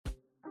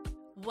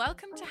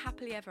Welcome to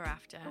Happily Ever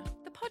After,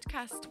 the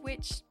podcast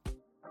which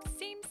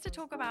seems to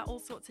talk about all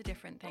sorts of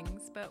different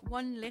things, but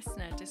one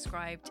listener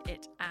described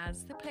it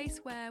as the place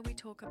where we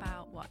talk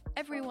about what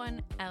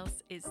everyone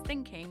else is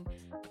thinking,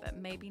 but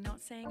maybe not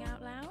saying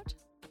out loud.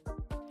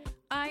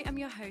 I am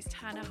your host,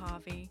 Hannah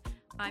Harvey.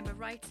 I'm a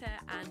writer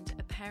and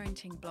a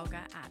parenting blogger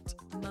at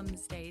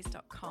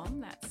mumsdays.com.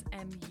 That's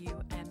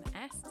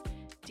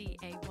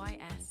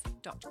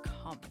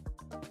mumsdays.com.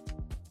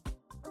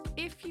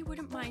 If you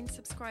wouldn't mind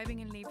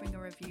subscribing and leaving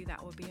a review,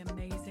 that would be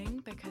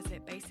amazing because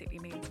it basically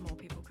means more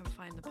people can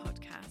find the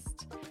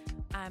podcast.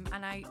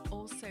 And I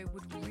also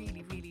would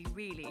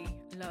really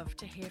love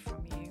to hear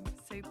from you.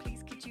 So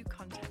please could you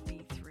contact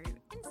me through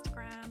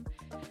Instagram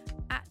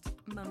at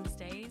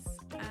mumsdays.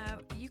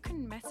 You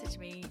can message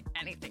me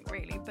anything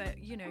really, but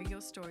you know, your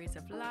stories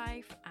of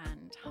life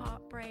and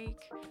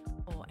heartbreak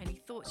or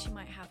any thoughts you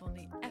might have on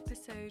the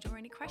episode or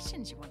any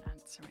questions you want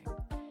answering.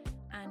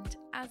 And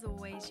as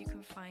always, you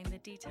can find the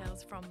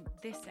details from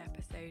this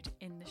episode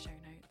in the show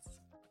notes.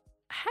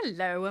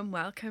 Hello and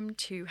welcome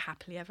to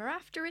Happily Ever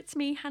After. It's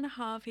me, Hannah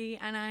Harvey,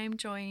 and I'm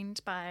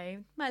joined by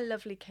my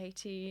lovely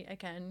Katie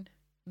again.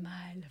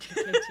 My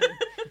lovely Katie.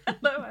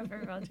 Hello,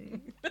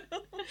 everybody.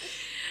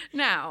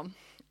 Now,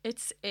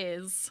 it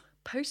is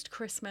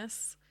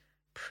post-Christmas,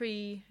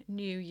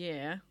 pre-New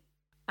Year,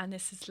 and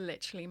this is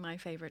literally my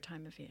favourite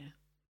time of year.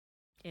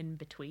 In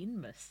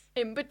between us.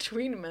 In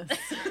between us.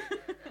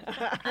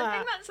 I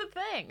think that's a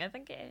thing. I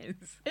think it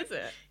is. Is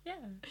it? Yeah.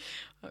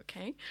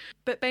 Okay.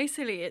 But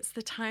basically, it's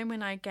the time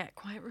when I get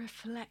quite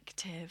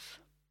reflective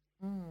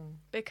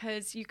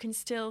because you can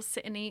still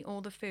sit and eat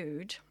all the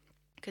food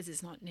because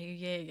it's not New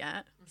Year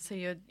yet. So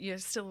you're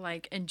still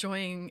like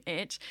enjoying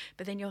it.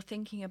 But then you're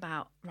thinking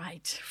about,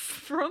 right,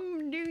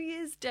 from New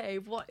Year's Day,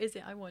 what is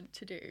it I want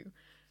to do?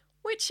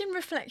 Which in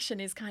reflection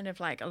is kind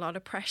of like a lot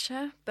of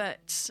pressure.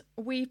 But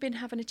we've been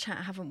having a chat,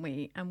 haven't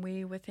we? And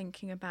we were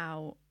thinking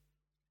about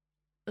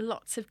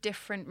lots of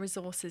different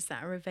resources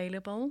that are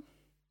available.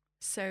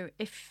 So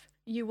if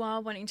you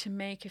are wanting to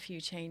make a few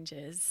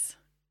changes,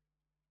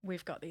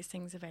 we've got these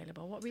things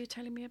available. What were you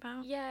telling me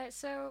about? Yeah,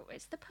 so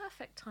it's the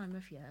perfect time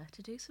of year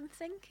to do some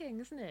thinking,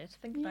 isn't it?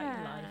 Think about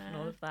your life and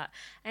all of that.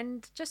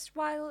 And just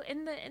while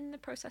in the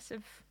process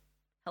of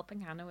helping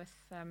Hannah with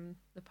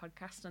the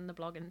podcast and the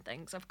blog and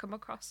things, I've come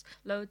across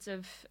loads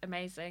of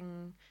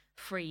amazing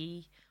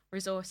free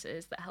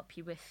resources that help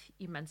you with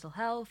your mental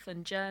health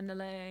and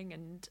journaling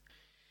and,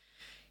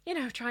 you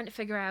know, trying to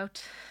figure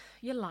out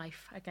your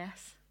life, I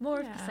guess. More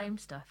of the same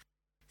stuff.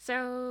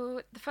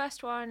 So the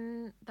first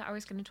one that I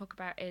was going to talk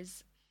about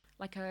is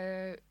like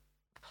a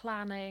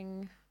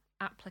planning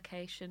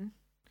application,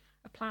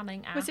 a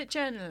planning app. Was it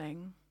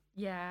journaling?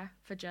 Yeah,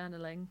 for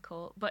journaling,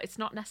 but it's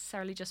not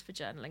necessarily just for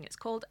journaling. It's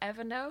called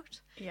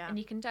Evernote, and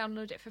you can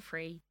download it for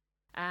free.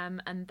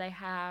 And they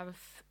have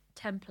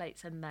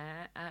templates in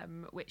there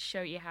which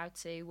show you how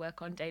to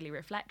work on daily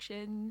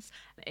reflections.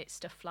 It's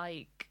stuff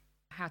like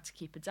how to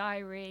keep a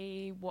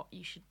diary, what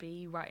you should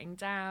be writing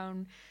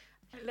down.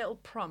 Little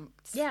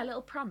prompts. Yeah,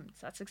 little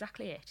prompts. That's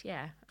exactly it,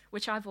 yeah.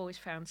 Which I've always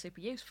found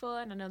super useful,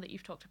 and I know that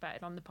you've talked about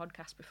it on the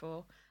podcast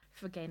before,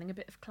 for gaining a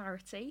bit of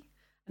clarity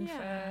and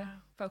for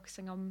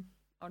focusing on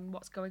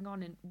what's going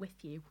on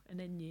with you and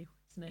in you,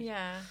 isn't it?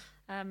 Yeah.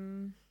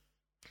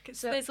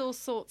 So there's all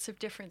sorts of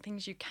different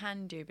things you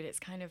can do, but it's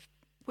kind of,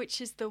 which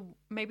is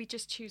maybe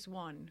just choose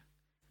one.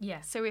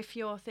 Yeah. So if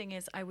your thing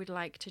is, I would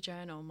like to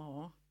journal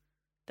more,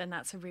 then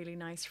that's a really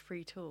nice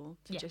free tool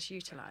to just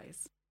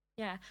utilise.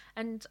 Yeah,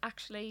 and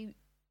actually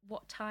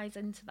what ties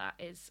into that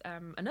is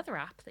another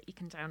app that you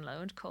can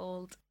download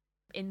called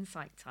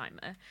Insight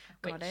Timer.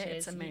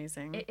 It's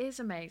amazing. It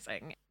is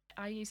amazing.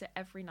 I use it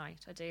every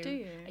night. I do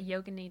you? A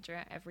yoga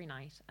nidra every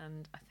night,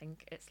 and I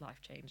think it's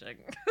life-changing.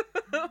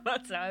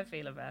 That's how I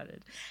feel about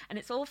it. And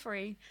it's all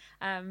free.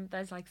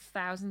 There's like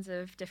thousands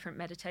of different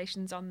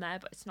meditations on there,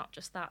 but it's not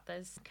just that.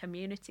 There's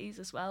communities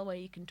as well where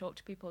you can talk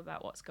to people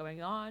about what's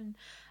going on.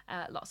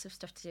 Lots of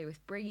stuff to do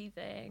with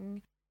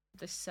breathing.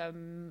 There's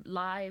some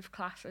live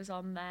classes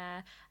on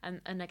there,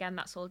 and again,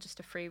 that's all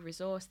just a free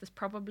resource. There's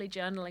probably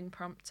journaling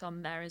prompts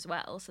on there as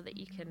well, so that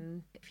you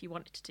can, if you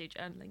wanted to do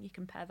journaling, you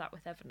can pair that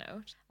with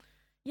Evernote.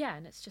 Yeah,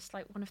 and it's just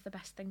like one of the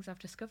best things I've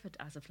discovered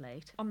as of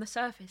late. On the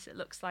surface, it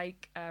looks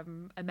like a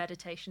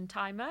meditation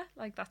timer,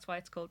 like that's why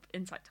it's called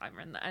Insight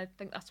Timer, and I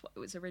think that's what it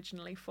was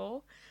originally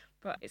for.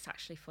 But it's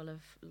actually full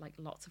of like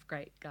lots of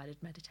great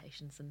guided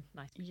meditations and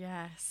nice.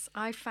 Yes,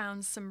 I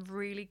found some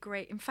really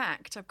great. In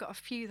fact, I've got a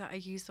few that I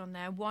used on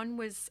there. One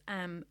was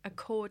a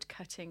cord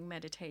cutting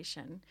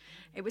meditation.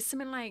 It was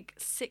something like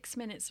 6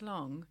 minutes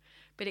long,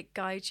 but it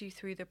guides you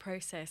through the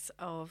process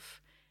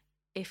of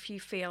if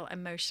you feel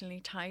emotionally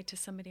tied to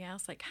somebody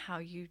else, like how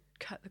you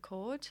cut the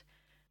cord.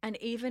 And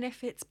even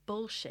if it's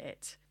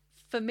bullshit,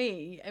 for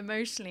me,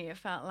 emotionally, it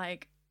felt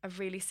like a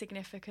really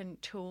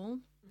significant tool.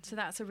 So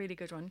that's a really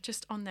good one,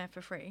 just on there for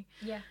free.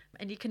 Yeah.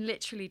 And you can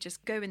literally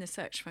just go in the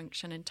search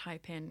function and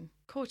type in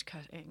cord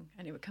cutting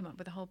and it would come up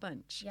with a whole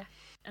bunch. Yeah.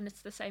 And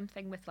it's the same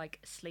thing with like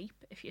sleep.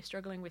 If you're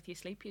struggling with your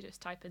sleep, you just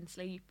type in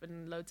sleep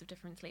and loads of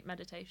different sleep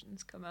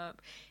meditations come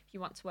up. If you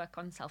want to work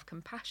on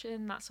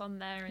self-compassion, that's on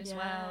there as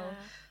well.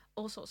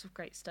 All sorts of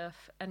great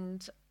stuff.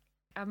 And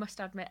I must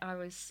admit, I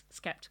was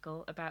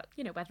skeptical about,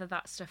 whether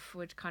that stuff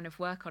would kind of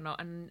work or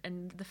not.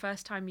 And the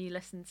first time you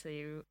listen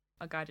to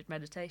a guided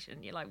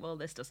meditation, you're like, well,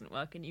 this doesn't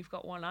work, and you've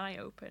got one eye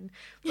open.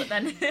 But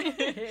then,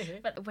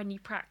 but when you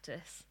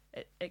practice,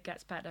 it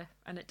gets better,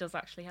 and it does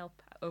actually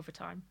help over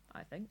time,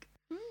 I think.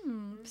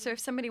 So if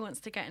somebody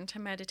wants to get into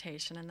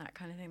meditation and that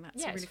kind of thing,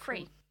 that's a really it's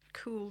free.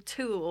 Cool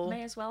tool.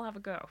 May as well have a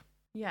go.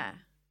 Yeah.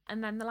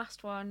 And then the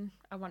last one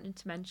I wanted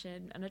to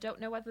mention, and I don't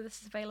know whether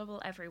this is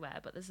available everywhere,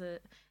 but it's 3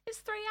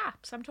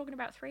 apps. I'm talking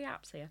about 3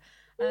 apps here.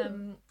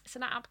 It's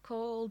an app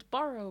called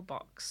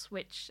BorrowBox,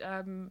 which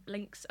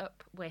links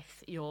up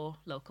with your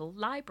local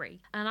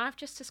library. And I've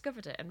just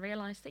discovered it and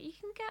realised that you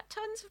can get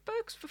tons of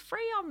books for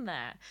free on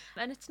there.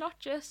 And it's not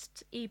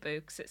just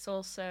ebooks, it's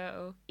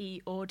also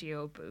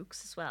e-audio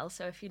books as well.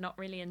 So if you're not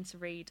really into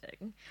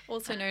reading...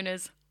 Also known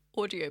as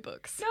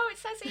audiobooks. No, it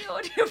says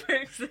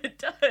e-audiobooks. It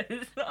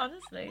does,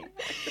 honestly.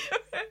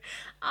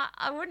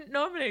 I wouldn't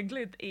normally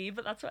include the E,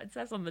 but that's what it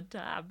says on the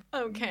tab.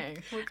 Okay,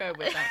 we'll go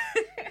with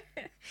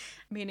that.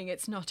 Meaning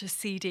it's not a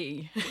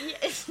CD. Yeah,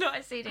 it's not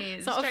a CD.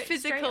 It's not straight, a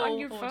physical straight on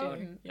your audio.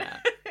 phone. Yeah.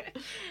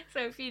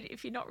 So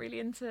if you're not really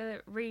into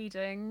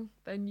reading,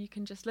 then you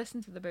can just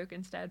listen to the book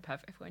instead.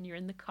 Perfect when you're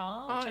in the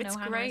car. Which it's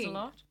I know great. Hannah has a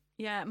lot.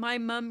 Yeah, my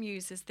mum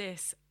uses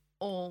this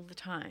all the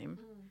time.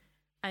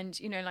 And,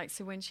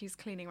 so when she's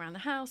cleaning around the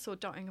house or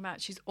dotting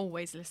about, she's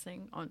always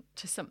listening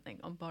to something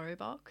on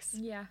BorrowBox.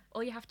 Yeah.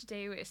 All you have to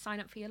do is sign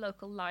up for your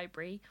local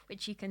library,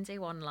 which you can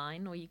do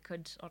online, or you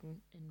could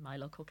in my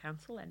local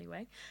council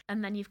anyway.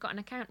 And then you've got an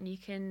account and you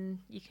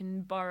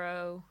can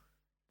borrow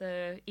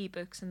the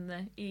ebooks and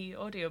the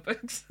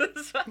e-audiobooks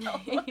as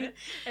well.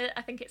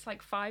 I think it's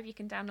like 5 you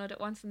can download at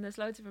once, and there's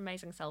loads of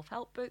amazing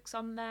self-help books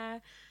on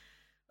there.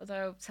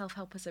 Although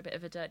self-help is a bit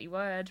of a dirty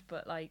word,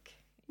 but like...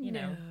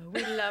 No,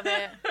 we love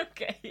it.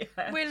 Okay,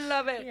 yeah. We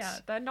love it. Yeah,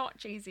 they're not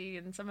cheesy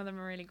and some of them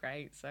are really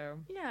great. So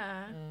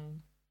yeah,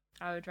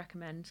 I would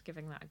recommend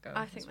giving that a go.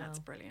 I think that's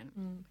brilliant.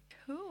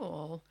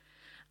 Cool.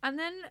 And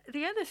then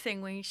the other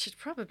thing we should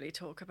probably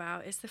talk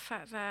about is the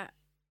fact that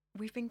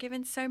we've been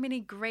given so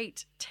many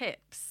great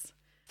tips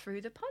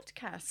through the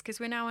podcast, because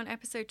we're now on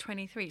episode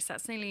 23. So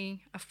that's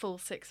nearly a full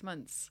 6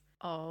 months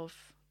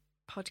of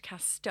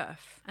podcast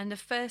stuff. And the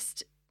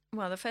first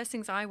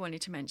things I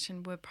wanted to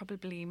mention were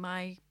probably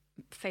my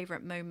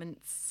favourite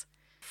moments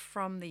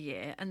from the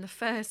year. And the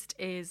first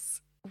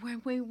is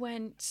when we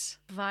went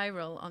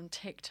viral on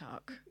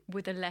TikTok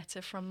with a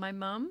letter from my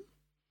mum.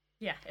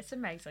 Yeah, it's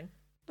amazing.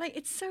 Like,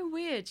 it's so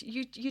weird.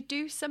 You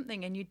do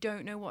something and you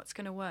don't know what's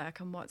going to work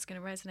and what's going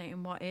to resonate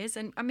and what is.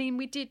 And I mean,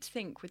 we did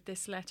think with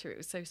this letter it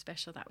was so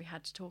special that we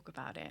had to talk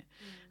about it.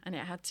 And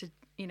it had to,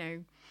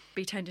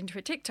 be turned into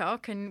a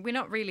TikTok. And we're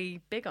not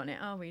really big on it,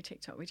 are we,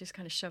 TikTok? We just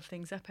kind of shove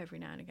things up every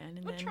now and again.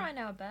 And we're trying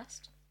our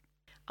best.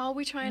 Are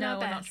we trying our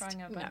best? No, we're not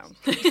trying our best.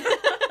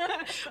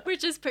 No. We're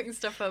just putting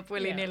stuff up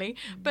willy-nilly.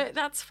 Yeah. But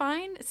that's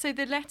fine. So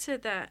the letter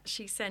that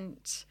she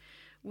sent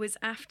was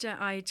after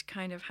I'd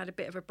kind of had a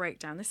bit of a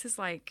breakdown. This is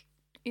like,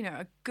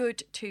 a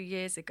good 2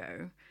 years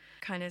ago,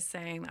 kind of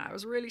saying that I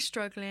was really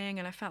struggling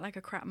and I felt like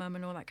a crap mum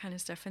and all that kind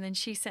of stuff. And then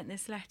she sent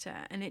this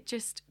letter, and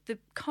the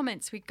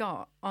comments we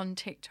got on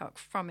TikTok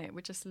from it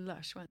were just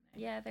lush, weren't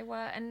they? Yeah, they were.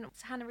 And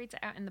Hannah reads it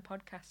out in the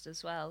podcast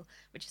as well,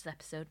 which is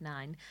episode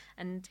 9.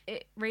 And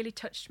it really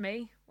touched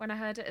me when I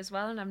heard it as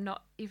well. And I'm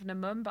not even a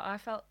mum, but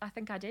I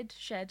think I did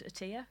shed a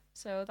tear.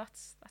 So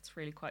that's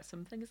really quite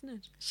something, isn't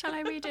it? Shall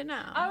I read it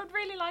now? I would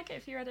really like it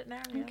if you read it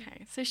now. Yeah.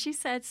 Okay. So she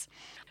says,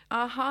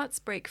 "Our hearts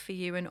break for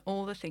you and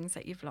all the things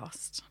that you've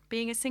lost.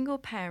 Being a single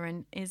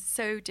parent is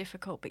so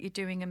difficult, but you're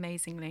doing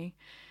amazingly.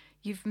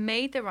 You've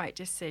made the right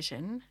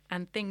decision,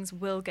 and things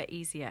will get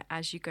easier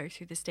as you go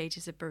through the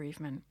stages of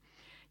bereavement.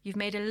 You've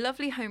made a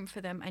lovely home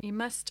for them, and you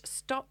must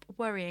stop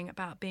worrying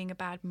about being a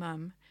bad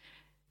mum.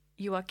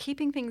 You are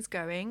keeping things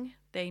going.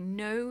 They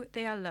know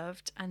they are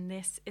loved, and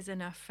this is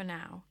enough for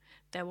now.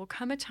 There will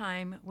come a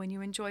time when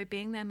you enjoy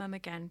being their mum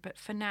again, but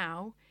for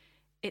now,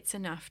 it's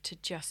enough to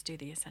just do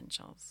the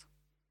essentials."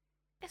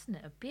 Isn't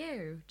it a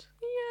beaut?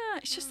 Yeah,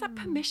 it's just that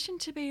permission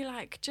to be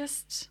like,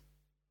 just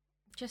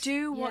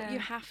do what you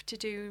have to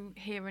do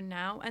here and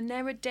now. And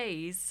there are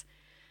days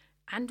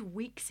and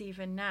weeks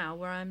even now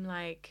where I'm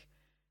like,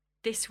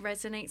 this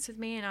resonates with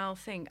me, and I'll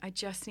think, I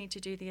just need to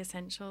do the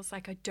essentials.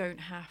 Like, I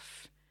don't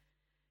have...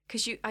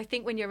 Because I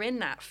think when you're in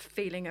that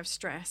feeling of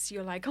stress,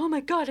 you're like, oh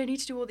my God, I need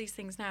to do all these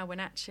things now, when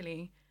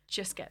actually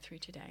just get through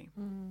today.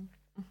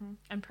 Mm-hmm.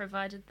 And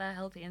provided they're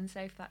healthy and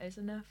safe, that is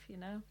enough,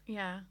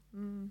 Yeah.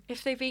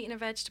 If they've eaten a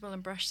vegetable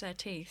and brushed their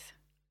teeth,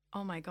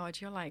 oh my God,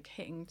 you're like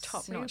hitting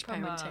top-notch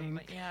parenting.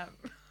 Yeah,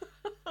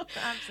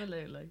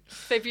 absolutely.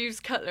 If they've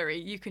used cutlery,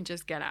 you can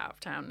just get out of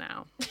town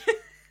now.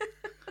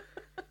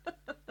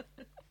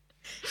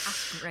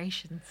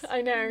 Aspirations.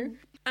 I know.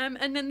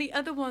 And then the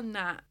other one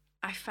that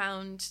I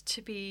found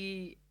to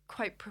be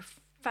quite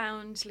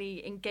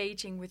profoundly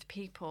engaging with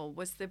people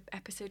was the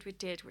episode we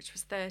did, which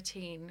was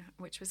 13,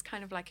 which was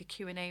kind of like a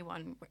Q&A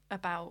one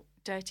about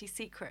dirty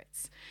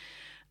secrets.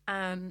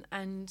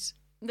 And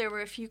there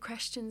were a few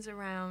questions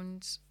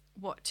around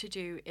what to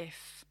do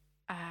if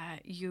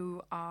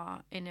you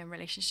are in a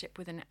relationship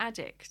with an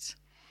addict.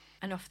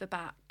 And off the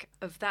back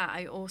of that,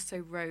 I also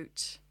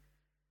wrote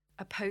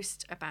a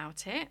post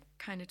about it,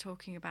 kind of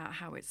talking about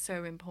how it's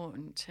so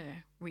important to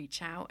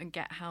reach out and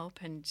get help,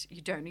 and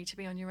you don't need to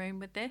be on your own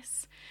with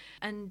this.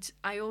 And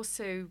I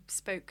also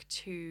spoke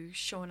to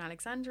Sean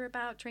Alexander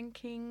about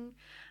drinking,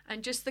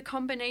 and just the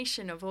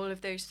combination of all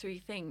of those three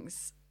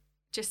things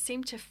just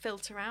seemed to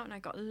filter out. And I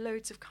got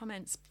loads of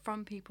comments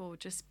from people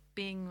just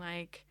being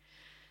like,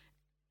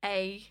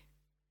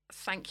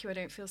 thank you, I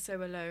don't feel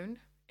so alone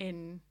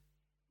in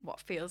what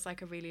feels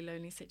like a really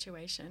lonely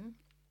situation.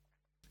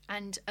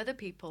 And other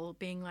people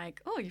being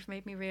like, oh, you've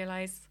made me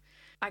realise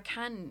I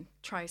can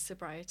try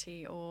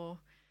sobriety, or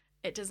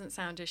it doesn't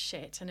sound as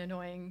shit and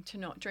annoying to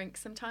not drink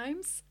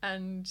sometimes.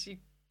 And you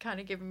kind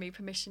of given me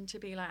permission to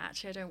be like,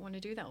 actually, I don't want to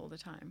do that all the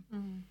time.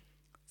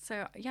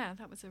 So, yeah,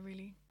 that was a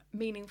really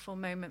meaningful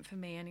moment for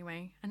me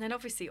anyway. And then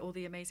obviously all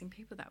the amazing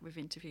people that we've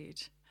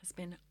interviewed has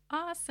been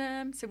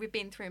awesome. So we've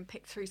been through and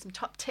picked through some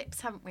top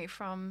tips, haven't we,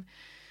 from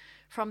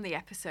the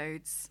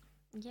episodes.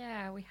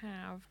 Yeah, we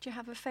have. Do you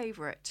have a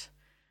favourite?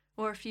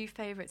 Or a few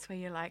favourites where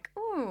you're like,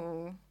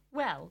 ooh.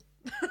 Well,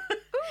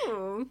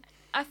 ooh.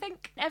 I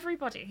think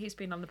everybody who's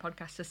been on the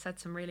podcast has said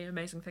some really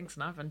amazing things,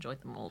 and I've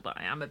enjoyed them all, but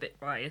I am a bit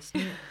biased.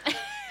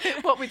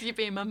 What with you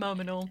being my mum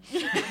and all.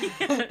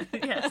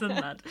 Yes, and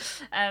that.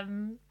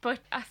 But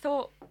I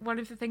thought one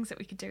of the things that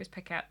we could do is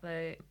pick out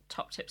the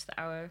top tips that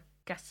our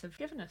guests have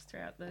given us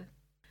throughout the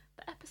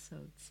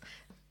episodes.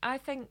 I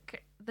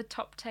think the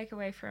top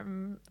takeaway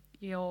from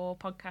your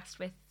podcast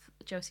with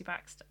Josie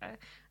Baxter,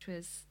 which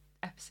was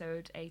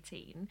episode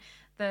 18,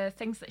 the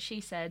things that she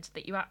said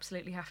that you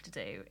absolutely have to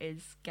do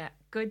is get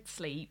good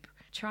sleep,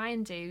 try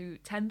and do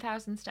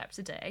 10,000 steps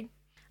a day,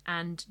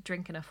 and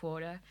drink enough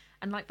water.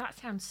 And like, that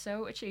sounds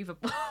so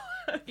achievable.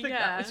 I think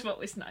that was what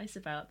was nice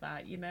about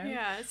that, you know?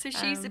 Yeah, so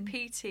she's a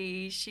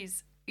PT.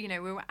 She's, you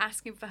know, we were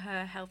asking for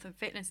her health and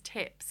fitness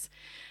tips,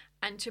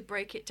 and to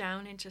break it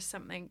down into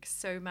something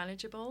so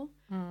manageable.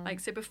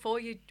 Like, so before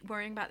you're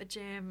worrying about the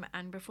gym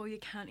and before you're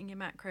counting your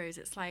macros,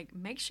 it's like,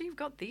 make sure you've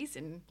got these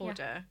in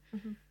order.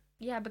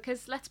 Yeah,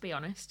 because let's be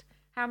honest,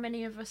 how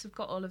many of us have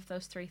got all of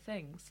those three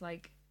things?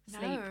 Like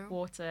sleep,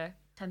 water,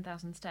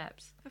 10,000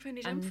 steps. I've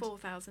only done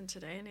 4,000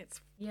 today, and it's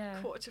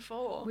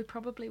 3:45. We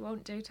probably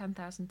won't do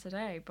 10,000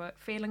 today, but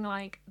feeling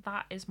like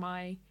that is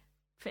my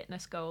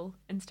fitness goal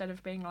instead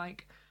of being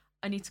like,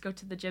 I need to go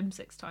to the gym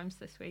 6 times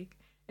this week.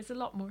 It's a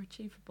lot more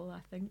achievable, I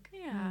think.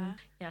 Yeah,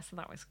 so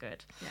that was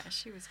good. Yeah,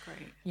 she was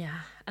great. Yeah,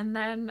 and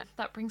then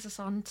that brings us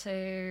on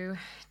to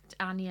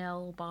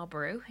Danielle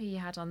Barbaroux, who you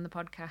had on the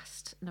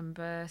podcast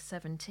number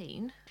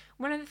 17.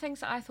 One of the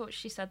things that I thought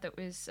she said that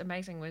was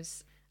amazing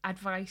was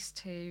advice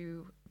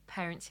to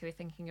parents who are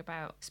thinking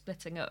about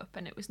splitting up,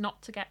 and it was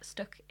not to get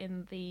stuck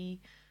in the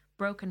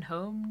broken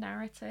home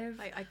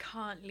narrative. I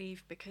can't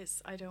leave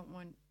because I don't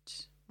want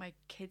my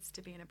kids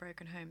to be in a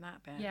broken home,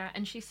 that bit. Yeah,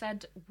 and she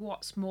said,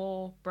 what's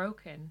more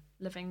broken,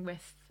 living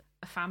with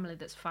a family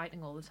that's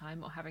fighting all the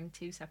time or having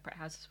 2 separate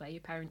houses where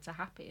your parents are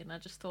happy? And I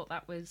just thought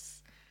that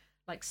was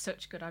like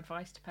such good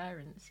advice to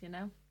parents, you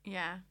know?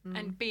 Yeah,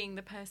 and being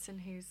the person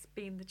who's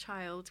been the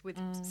child with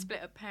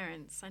split up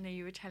parents, I know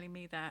you were telling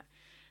me that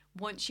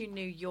once you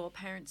knew your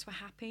parents were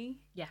happy,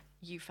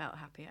 you felt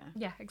happier.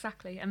 Yeah,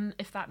 exactly. And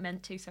if that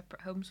meant 2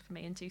 separate homes for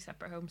me and 2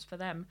 separate homes for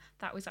them,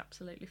 that was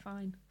absolutely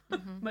fine.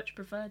 Much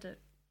preferred it.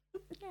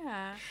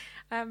 Yeah.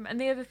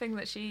 And the other thing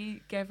that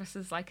she gave us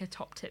as like a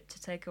top tip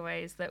to take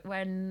away is that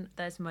when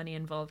there's money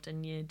involved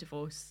in your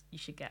divorce, you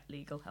should get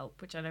legal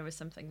help, which I know is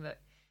something that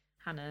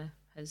Hannah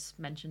has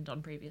mentioned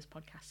on previous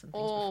podcasts and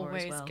things before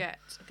as well. Always get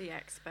the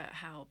expert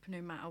help,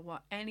 no matter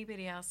what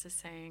anybody else is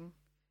saying.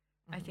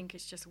 I think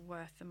it's just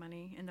worth the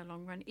money in the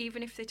long run.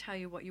 Even if they tell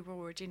you what you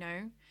already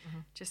know,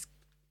 just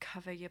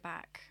cover your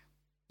back.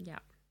 Yeah.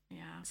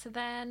 Yeah. So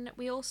then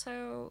we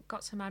also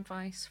got some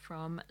advice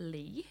from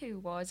Lee, who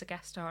was a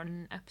guest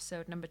on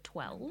episode number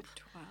 12.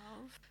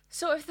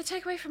 So if the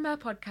takeaway from her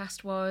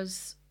podcast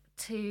was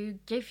to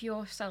give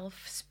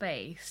yourself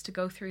space to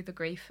go through the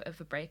grief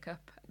of a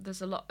breakup,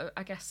 there's a lot,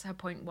 I guess her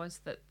point was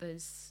that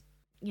there's,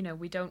 you know,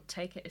 we don't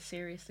take it as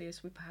seriously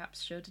as we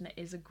perhaps should, and it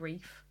is a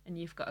grief, and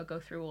you've got to go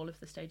through all of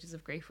the stages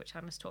of grief, which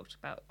Hannah's talked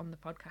about on the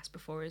podcast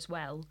before as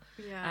well,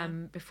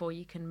 before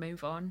you can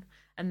move on.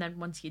 And then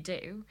once you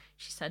do,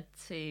 she said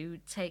to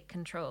take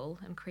control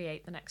and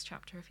create the next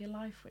chapter of your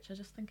life, which I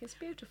just think is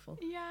beautiful.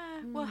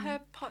 Yeah, well, her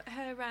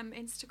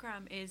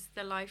Instagram is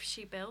The Life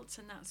She Built,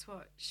 and that's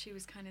what she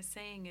was kind of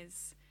saying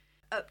is,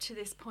 up to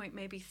this point,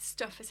 maybe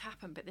stuff has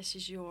happened, but this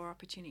is your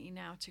opportunity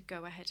now to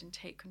go ahead and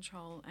take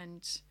control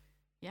and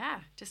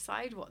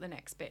decide what the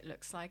next bit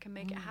looks like and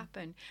make it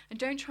happen. And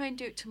don't try and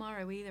do it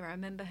tomorrow either. I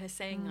remember her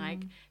saying,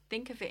 like,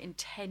 think of it in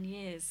 10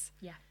 years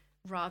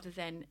rather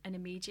than an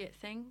immediate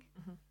thing,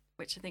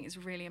 which I think is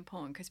really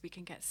important because we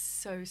can get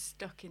so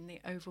stuck in the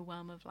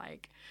overwhelm of,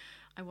 like,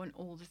 I want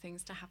all the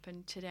things to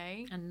happen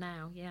today. And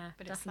now,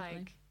 But definitely. It's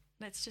like,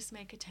 let's just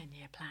make a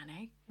 10-year plan,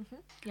 eh?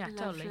 Yeah,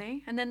 Lovely.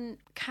 totally. And then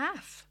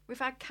Kath. We've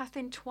had Kath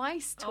in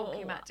twice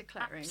talking about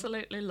decluttering.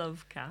 Absolutely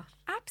love Kath.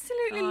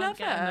 Absolutely love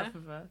Can't get her. enough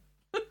of her.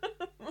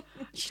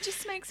 She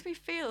just makes me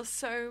feel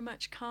so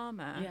much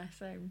calmer. Yeah,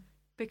 same.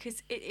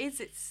 Because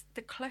it's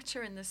the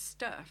clutter and the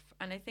stuff.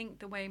 And I think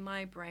the way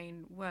my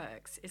brain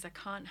works is I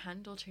can't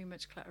handle too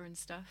much clutter and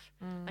stuff.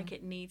 Like,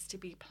 it needs to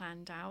be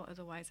planned out,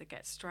 otherwise I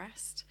get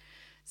stressed.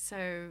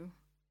 So,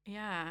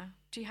 yeah.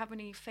 Do you have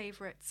any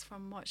favourites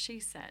from what she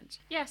said?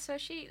 Yeah, so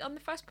she, on the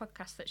first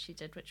podcast that she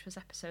did, which was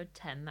episode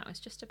 10, that was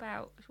just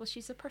about, well,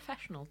 she's a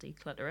professional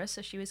declutterer,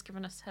 so she was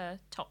giving us her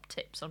top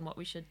tips on what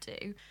we should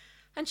do.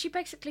 And she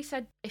basically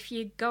said, if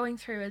you're going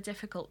through a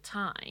difficult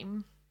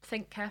time,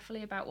 think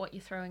carefully about what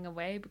you're throwing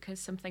away, because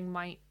something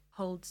might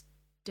hold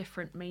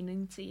different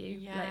meaning to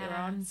you later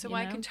on. So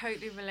I can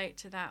totally relate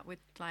to that with,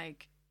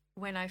 like,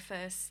 when I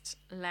first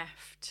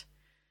left,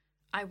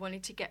 I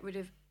wanted to get rid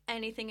of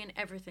anything and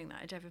everything that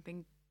had ever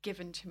been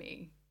given to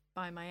me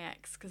by my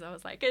ex, because I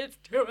was like, it's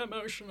too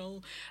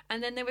emotional.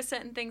 And then there were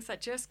certain things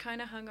that just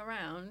kind of hung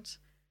around,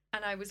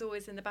 and I was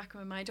always in the back of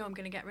my mind, oh, I'm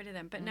going to get rid of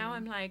them. But now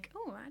I'm like,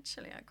 oh,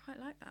 actually, I quite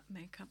like that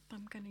makeup.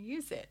 I'm going to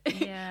use it.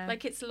 Yeah.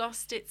 Like, it's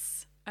lost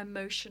its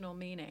emotional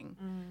meaning.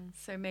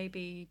 So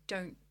maybe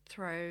don't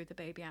throw the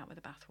baby out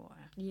with the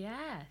bathwater.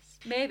 Yes.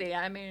 Maybe,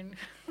 I mean...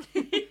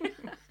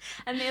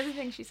 And the other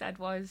thing she said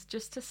was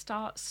just to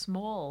start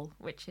small,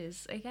 which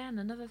is, again,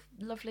 another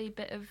lovely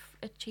bit of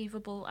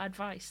achievable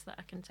advice that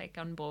I can take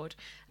on board.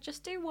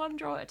 Just do one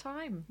draw at a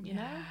time, you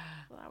know?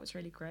 Well, that was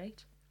really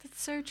great.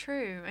 That's so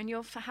true. And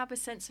you'll have a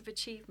sense of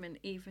achievement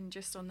even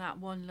just on that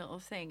one little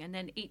thing. And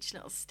then each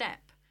little step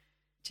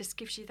just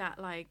gives you that,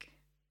 like,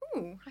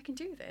 ooh, I can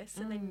do this.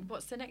 And then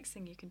what's the next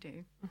thing you can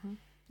do?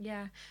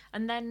 Yeah.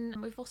 And then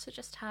we've also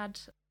just had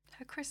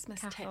her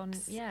Christmas Kath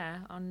tips.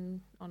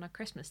 on her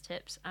Christmas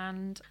tips.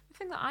 And the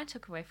thing that I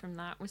took away from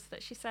that was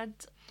that she said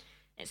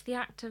it's the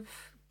act of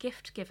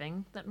gift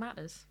giving that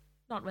matters,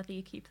 not whether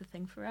you keep the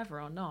thing forever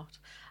or not.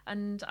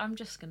 And I'm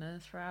just going to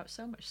throw out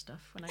so much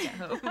stuff when I get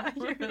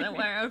home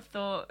where I've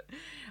thought,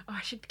 oh,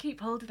 I should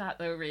keep hold of that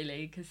though,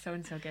 really, because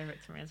so-and-so gave it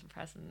to me as a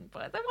present.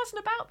 But it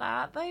wasn't about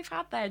that. They've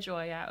had their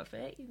joy out of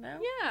it, you know?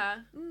 Yeah.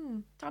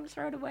 Time to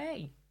throw it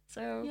away.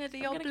 So yeah,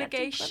 the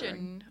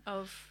obligation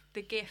of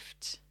the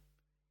gift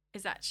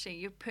is actually,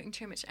 you're putting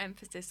too much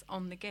emphasis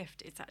on the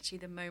gift. It's actually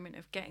the moment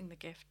of getting the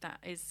gift that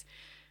is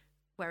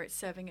where it's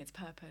serving its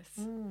purpose.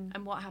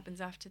 And what happens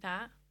after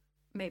that?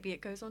 Maybe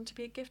it goes on to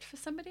be a gift for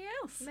somebody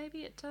else. Maybe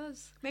it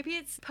does. Maybe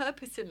its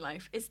purpose in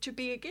life is to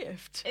be a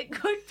gift. It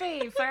could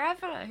be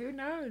forever. Who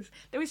knows?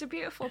 There was a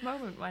beautiful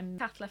moment when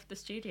Kath left the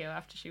studio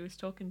after she was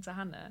talking to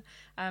Hannah,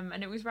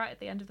 and it was right at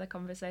the end of the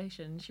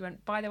conversation. She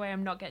went, by the way,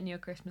 I'm not getting you a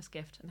Christmas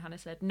gift. And Hannah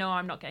said, no,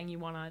 I'm not getting you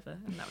one either.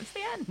 And that was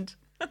the end.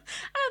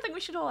 I think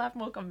we should all have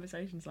more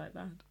conversations like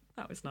that.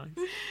 That was nice.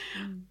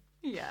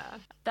 Yeah.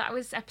 That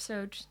was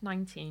episode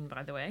 19,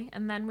 by the way.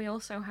 And then we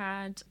also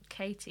had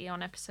Katie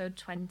on episode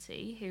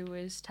 20, who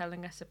was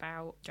telling us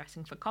about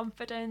dressing for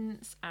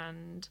confidence.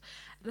 And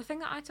the thing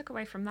that I took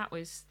away from that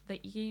was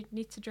that you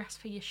need to dress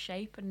for your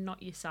shape and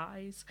not your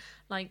size.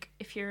 Like,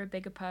 if you're a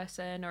bigger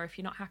person or if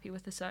you're not happy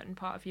with a certain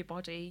part of your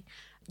body,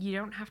 you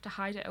don't have to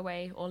hide it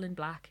away all in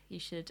black. You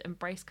should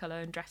embrace colour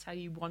and dress how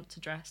you want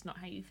to dress, not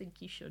how you think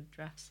you should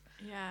dress.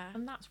 Yeah.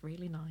 And that's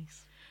really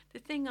nice. The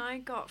thing I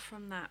got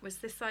from that was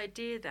this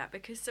idea that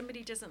because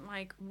somebody doesn't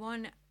like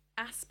one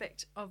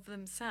aspect of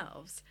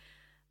themselves,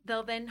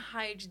 they'll then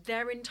hide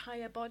their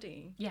entire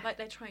body. Yeah. Like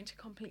they're trying to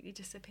completely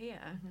disappear.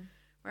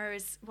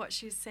 Whereas what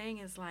she was saying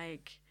is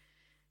like,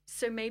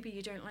 so maybe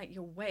you don't like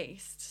your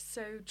waist,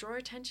 so draw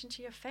attention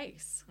to your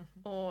face.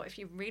 Or if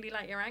you really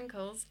like your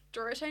ankles,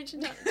 draw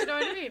attention to, do you know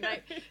what I mean?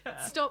 Like,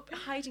 stop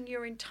hiding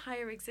your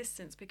entire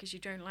existence because you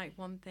don't like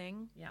one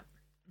thing. Yeah.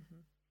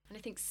 And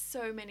I think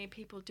so many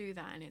people do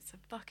that, and it's a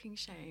fucking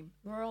shame.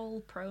 We're all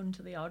prone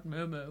to the odd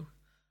moo-moo,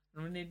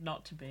 and we need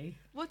not to be.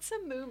 What's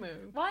a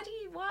moo-moo? Why do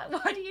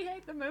you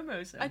hate the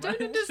moo-moo so much? I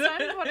don't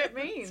understand what it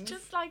means. It's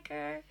just like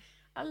a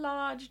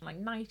large, like,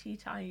 nighty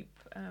type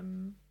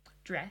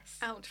dress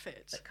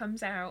Outfit. that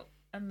comes out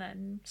and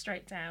then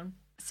straight down.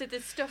 So the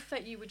stuff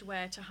that you would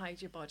wear to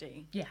hide your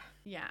body. Yeah.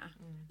 Yeah.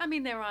 I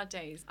mean, there are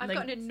days. I've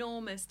got an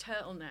enormous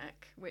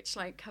turtleneck, which,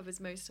 like, covers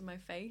most of my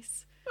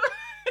face.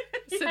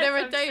 So Yes, there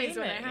are I've days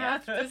seen when it, I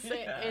have yeah. to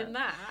sit in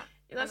that.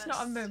 That's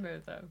not a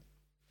moo-moo, though.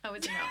 Oh,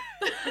 is it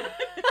not?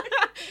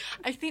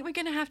 I think we're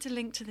going to have to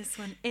link to this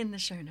one in the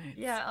show notes.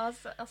 Yeah,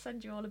 I'll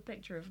send you all a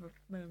picture of a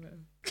moo-moo.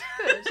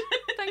 Good.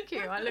 Thank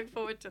you. I look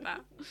forward to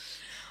that.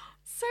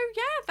 So,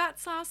 yeah,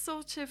 that's our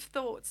sort of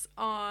thoughts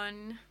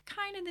on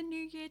kind of the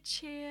New Year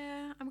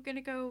cheer. I'm going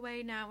to go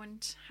away now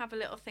and have a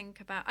little think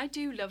about... I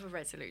do love a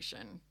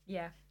resolution.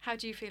 Yeah. How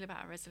do you feel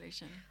about a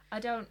resolution? I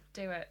don't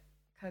do it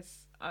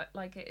because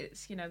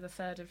it's the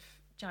 3rd of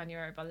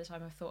January by the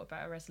time I've thought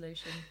about a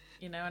resolution,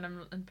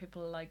 and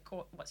people are like,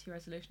 what's your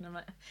resolution? I'm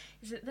like,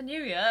 is it the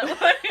new year?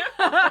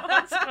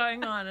 What's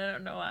going on? I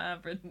don't know what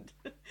happened.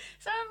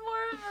 So I'm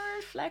more of a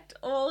reflect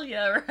all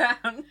year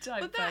round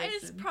type But that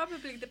person. is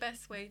probably the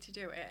best way to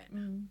do it.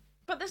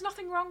 But there's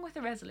nothing wrong with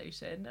a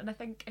resolution, and I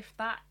think if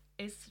that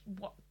is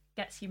what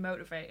gets you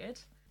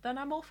motivated, then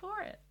I'm all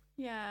for it.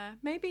 Yeah,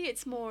 maybe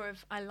it's more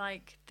of, I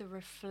like the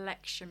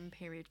reflection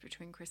period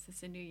between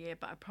Christmas and New Year,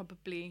 but I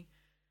probably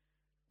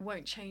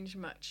won't change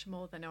much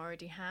more than I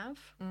already have.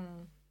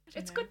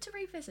 It's good to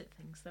revisit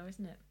things though,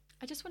 isn't it?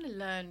 I just want to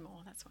learn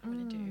more. That's what I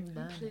want to do. And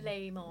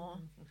play more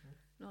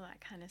and all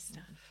that kind of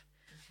stuff.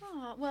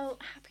 Oh, well,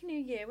 Happy New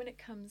Year when it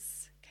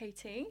comes,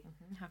 Katie.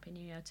 Happy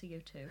New Year to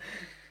you too.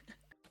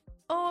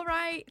 All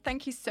right.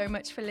 Thank you so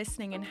much for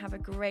listening and have a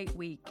great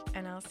week.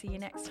 And I'll see you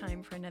next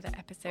time for another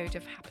episode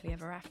of Happily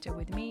Ever After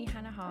with me,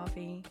 Hannah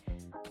Harvey.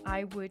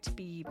 I would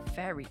be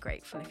very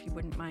grateful if you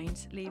wouldn't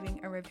mind leaving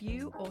a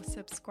review or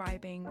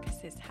subscribing, because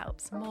this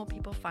helps more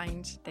people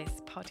find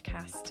this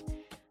podcast.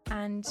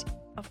 And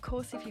of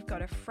course, if you've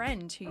got a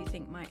friend who you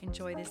think might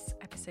enjoy this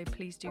episode,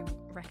 please do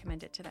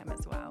recommend it to them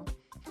as well.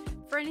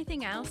 For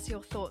anything else,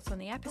 your thoughts on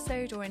the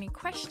episode or any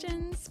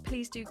questions,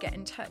 please do get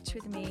in touch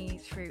with me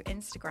through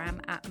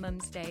Instagram at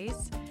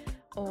mumsdays,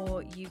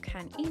 or you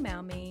can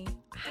email me,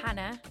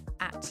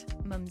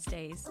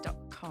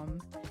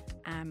 hannah@mumsdays.com.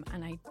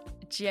 And I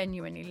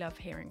genuinely love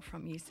hearing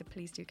from you, so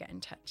please do get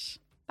in touch.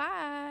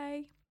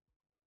 Bye.